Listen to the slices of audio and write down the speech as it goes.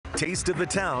Taste of the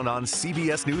Town on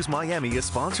CBS News Miami is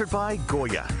sponsored by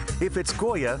Goya. If it's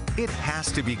Goya, it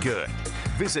has to be good.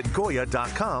 Visit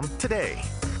Goya.com today.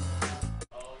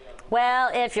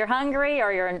 Well, if you're hungry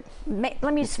or let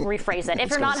me rephrase it. If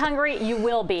you're not hungry, you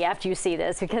will be after you see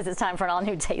this, because it's time for an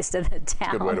all-new Taste of the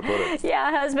Town. Good way to put it.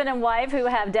 Yeah, husband and wife who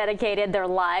have dedicated their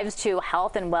lives to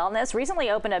health and wellness recently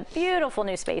opened a beautiful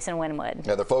new space in Wynwood.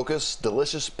 Yeah, their focus,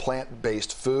 delicious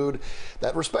plant-based food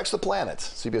that respects the planet.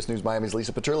 CBS News Miami's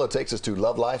Lisa Petrillo takes us to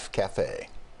Love Life Cafe.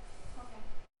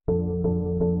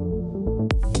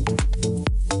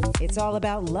 It's all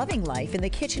about loving life in the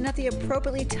kitchen at the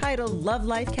appropriately titled Love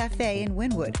Life Cafe in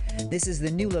Wynwood. This is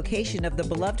the new location of the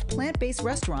beloved plant-based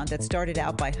restaurant that started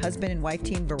out by husband and wife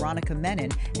team Veronica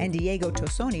Menon and Diego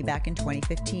Tosoni back in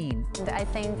 2015. I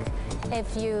think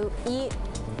if you eat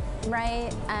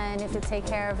right and if you take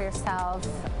care of yourself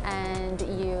and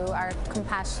you are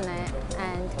compassionate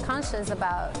and conscious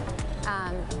about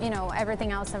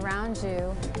everything else around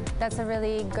you, that's a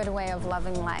really good way of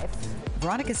loving life.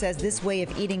 Veronica says this way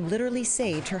of eating literally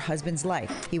saved her husband's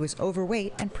life. He was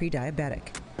overweight and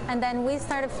pre-diabetic. And then we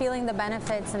started feeling the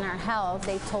benefits in our health.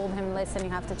 They told him, listen, you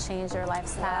have to change your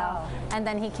lifestyle. Wow. And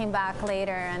then he came back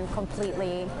later and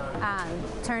completely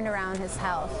turned around his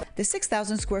health. The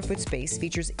 6,000 square foot space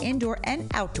features indoor and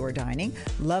outdoor dining.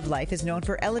 Love Life is known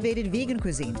for elevated vegan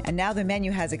cuisine, and now the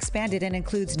menu has expanded and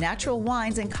includes natural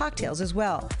wines and cocktails as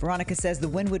well. Veronica says the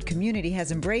Wynwood community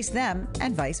has embraced them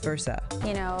and vice versa.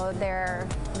 You know, they're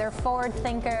forward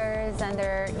thinkers and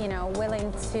they're,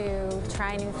 willing to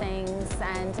try new things,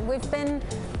 and we've been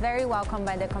very welcomed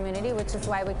by the community, which is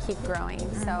why we keep growing.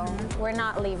 So we're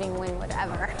not leaving Wynwood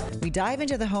ever. We dive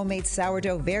into the homemade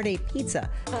sourdough verde pizza.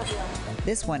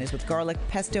 This one is with garlic,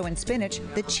 pesto, and spinach.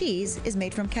 The cheese is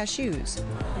made from cashews.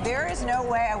 There is no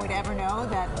way I would ever know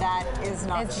that that is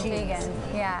not It's cheese. vegan,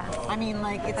 yeah. I mean,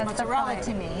 like, it's That's the mozzarella point.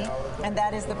 to me, and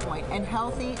that is the point. And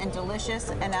healthy and delicious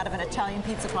and out of an Italian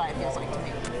pizza pie, it feels like to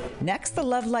me. Next, the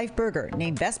Love Life Burger,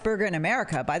 named Best Burger in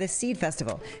America by the Seed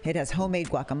Festival. It has homemade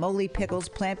guacamole, pickles,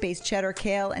 plant-based cheddar,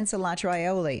 kale, and cilantro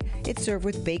aioli. It's served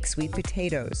with baked sweet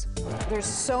potatoes. There's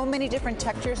so many different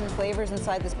textures and flavors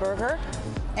inside this burger.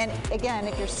 And again,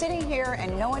 if you're sitting here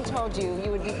and no one told you,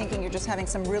 you would be thinking you're just having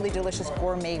some really delicious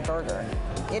gourmet burger.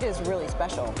 It is really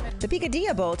special. The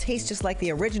picadilla bowl tastes just like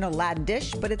the original Latin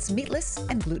dish, but it's meatless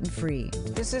and gluten-free.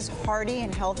 This is hearty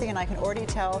and healthy, and I can already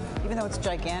tell, even though it's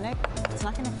gigantic, it's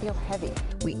not going to feel heavy.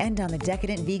 We end on the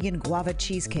decadent vegan guava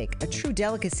cheesecake, a true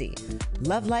delicacy.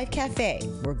 Love Life Cafe,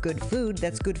 where good food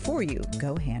that's good for you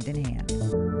go hand in hand.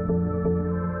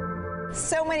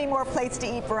 So many more plates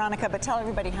to eat, Veronica, but tell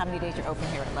everybody how many days you're open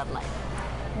here at Love Life.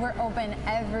 We're open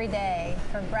every day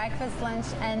for breakfast, lunch,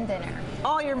 and dinner.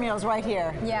 All your meals right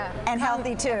here. Yeah. And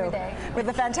healthy too. Every day. With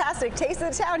the fantastic Taste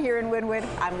of the Town here in Wynwood,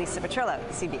 I'm Lisa Petrillo,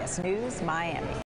 CBS News, Miami.